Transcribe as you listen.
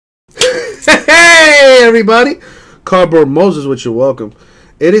Hey, everybody. Cardboard Moses with your welcome.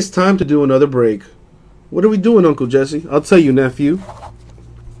 It is time to do another break. What are we doing, Uncle Jesse? I'll tell you, nephew.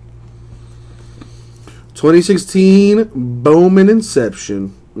 2016 Bowman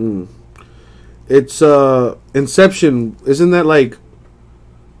Inception. It's Inception. Isn't that like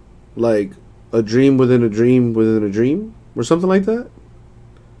a dream within a dream within a dream or something like that?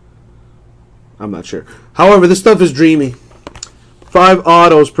 I'm not sure. However, this stuff is dreamy. 5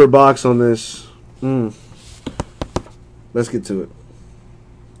 autos per box on this. Let's get to it.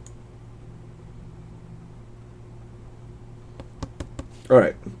 All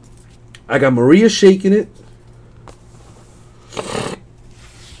right. I got Maria shaking it.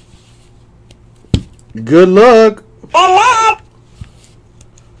 Good luck.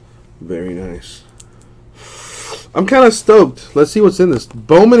 Very nice. I'm kind of stoked. Let's see what's in this.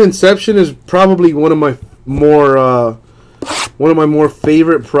 Bowman Inception is probably one of my more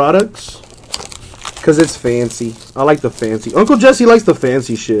favorite products because it's fancy. I like the fancy. Uncle Jesse likes the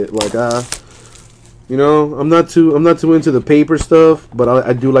fancy shit. Like you know, I'm not too into the paper stuff, but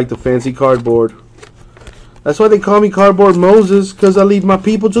I do like the fancy cardboard. That's why they call me Cardboard Moses, because I lead my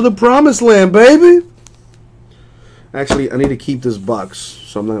people to the promised land, baby. Actually, I need to keep this box,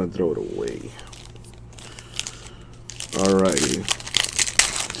 so I'm not gonna throw it away. Alrighty.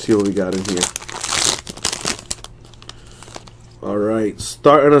 Let's see what we got in here. Alright,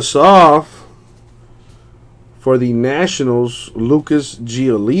 starting us off for the Nationals, Lucas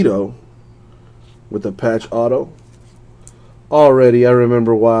Giolito with a patch auto. Already, I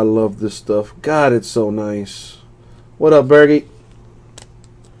remember why I love this stuff. God, it's so nice. What up, Bergie?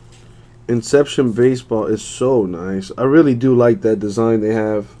 Inception Baseball is so nice. I really do like that design they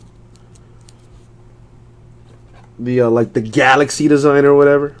have. The like the Galaxy design or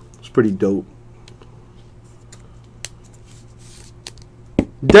whatever. It's pretty dope.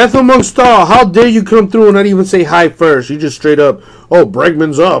 Death Amongst All. How dare you come through and not even say hi first? You just straight up, oh,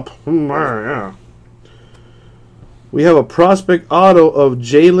 Bregman's up. Yeah. We have a prospect auto of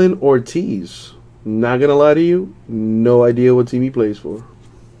Jalen Ortiz. Not gonna lie to you, no idea what team he plays for.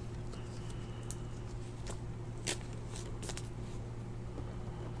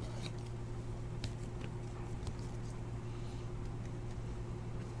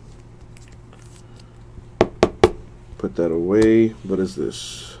 Put that away. What is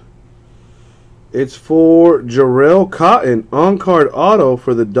this? It's for Jarrell Cotton, on-card auto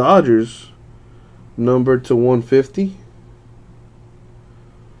for the Dodgers, numbered to 150.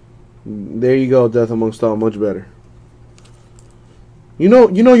 There you go, Death Amongst All, much better. You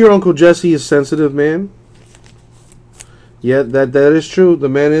know your Uncle Jesse is sensitive, man. Yeah, that is true. The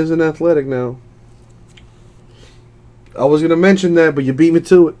man is an athletic now. I was gonna mention that, but you beat me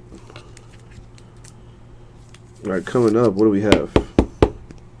to it. Alright, coming up, what do we have?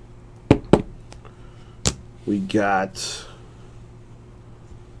 We got...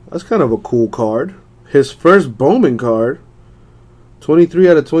 That's kind of a cool card. His first Bowman card. 23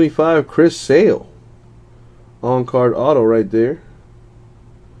 out of 25, Chris Sale. On-card auto right there.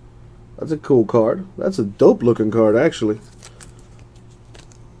 That's a cool card. That's a dope-looking card, actually.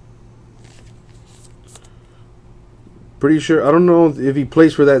 Pretty sure... I don't know if he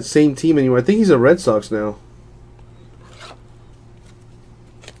plays for that same team anymore. I think he's a Red Sox now.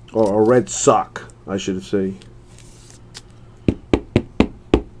 Or a Red Sock, I should say.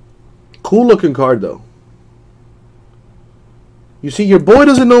 Cool looking card, though. You see, your boy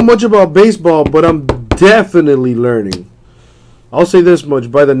doesn't know much about baseball, but I'm definitely learning. I'll say this much.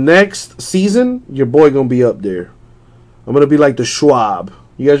 By the next season, your boy going to be up there. I'm going to be like the Schwab.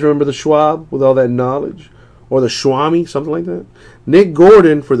 You guys remember the Schwab with all that knowledge? Or the Schwami, something like that? Nick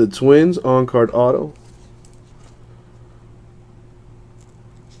Gordon for the Twins, on-card auto.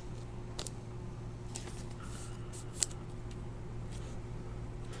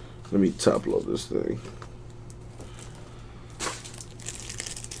 Let me top load this thing.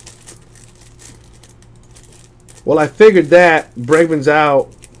 Well, I figured that. Bregman's out.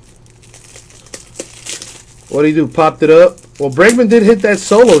 What did he do? Popped it up? Well, Bregman did hit that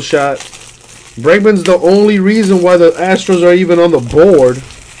solo shot. Bregman's the only reason why the Astros are even on the board.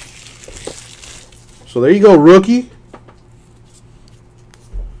 So there you go, rookie.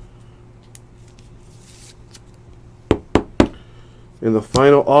 And the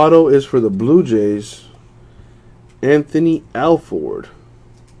final auto is for the Blue Jays, Anthony Alford.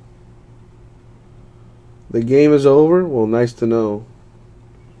 The game is over? Well, nice to know.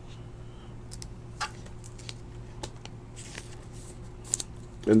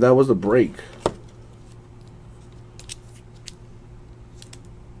 And that was the break.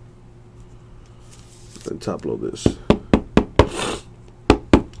 And top load this.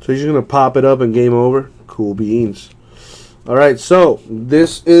 So you're just going to pop it up and game over. Cool beans. All right, so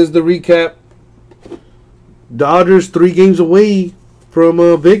this is the recap. Dodgers 3 games away from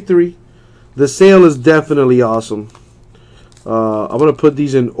a victory. The sale is definitely awesome. I'm going to put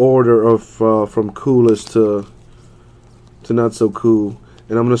these in order of from coolest to not so cool.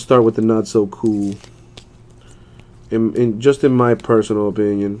 And I'm going to start with the not so cool. Just in my personal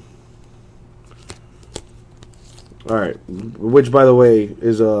opinion. Alright, which by the way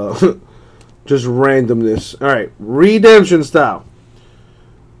is just randomness. Alright, redemption style.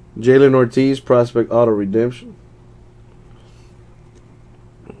 Jalen Ortiz, prospect auto redemption.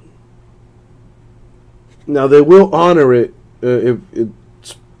 Now they will honor it if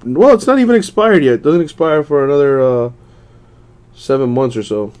it's, well, it's not even expired yet. It doesn't expire for another 7 months or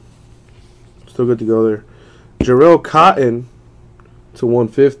so. Still good to go there. Jarrell Cotton to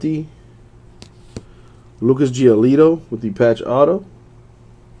 150. Lucas Giolito with the patch auto.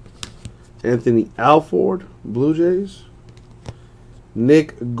 Anthony Alford, Blue Jays.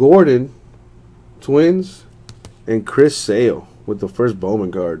 Nick Gordon, Twins. And Chris Sale with the first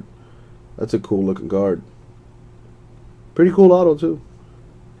Bowman card. That's a cool looking card. Pretty cool auto too.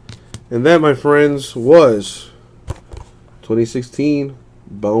 And that, my friends, was 2016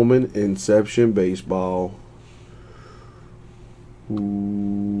 Bowman Inception Baseball. Ooh.